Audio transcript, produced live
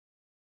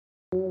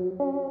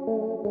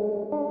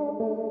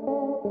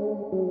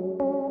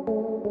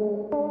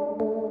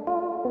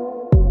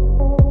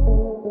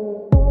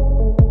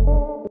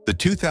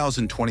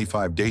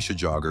2025 Dacia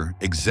Jogger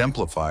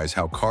exemplifies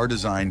how car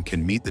design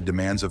can meet the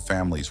demands of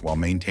families while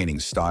maintaining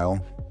style,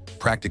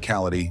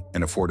 practicality,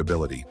 and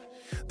affordability.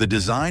 The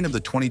design of the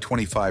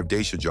 2025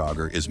 Dacia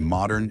Jogger is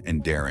modern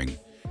and daring,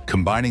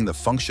 combining the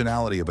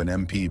functionality of an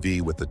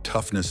MPV with the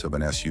toughness of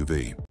an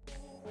SUV.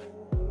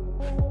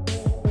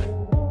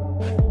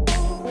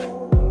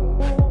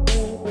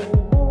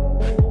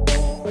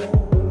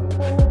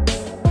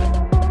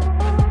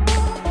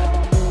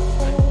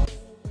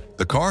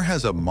 The car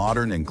has a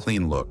modern and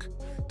clean look,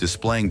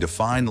 displaying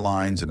defined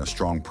lines and a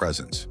strong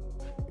presence.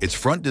 Its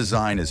front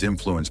design is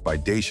influenced by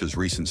Dacia's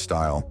recent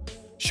style,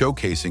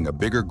 showcasing a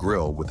bigger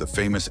grille with the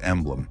famous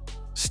emblem,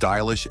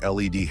 stylish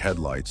LED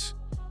headlights,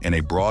 and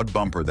a broad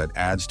bumper that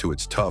adds to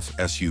its tough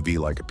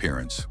SUV-like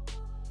appearance.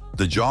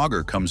 The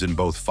Jogger comes in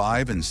both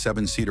 5- and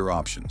 7-seater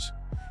options.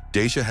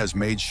 Dacia has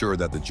made sure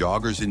that the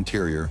Jogger's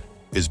interior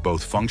is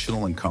both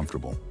functional and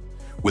comfortable,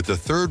 with the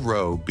third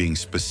row being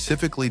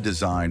specifically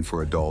designed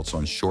for adults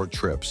on short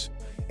trips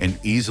and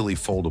easily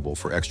foldable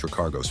for extra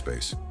cargo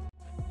space.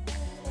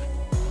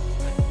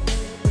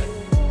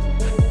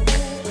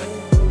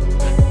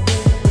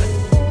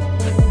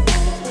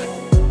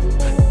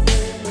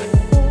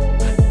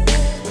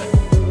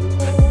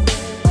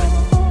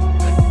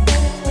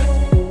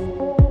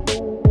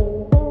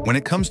 When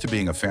it comes to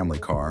being a family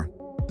car,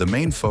 the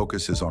main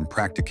focus is on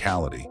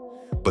practicality,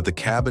 but the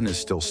cabin is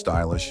still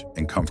stylish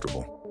and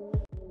comfortable.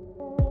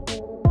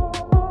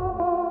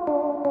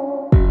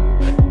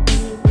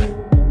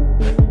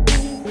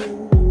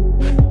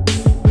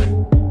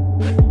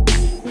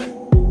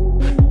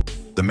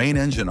 The main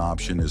engine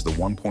option is the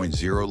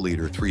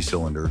 1.0-liter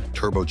 3-cylinder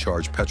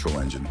turbocharged petrol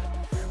engine,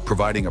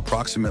 providing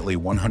approximately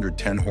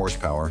 110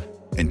 horsepower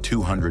and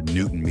 200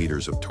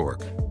 Newton-meters of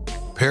torque.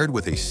 Paired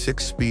with a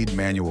 6-speed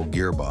manual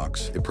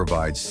gearbox, it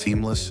provides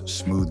seamless,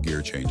 smooth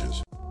gear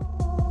changes.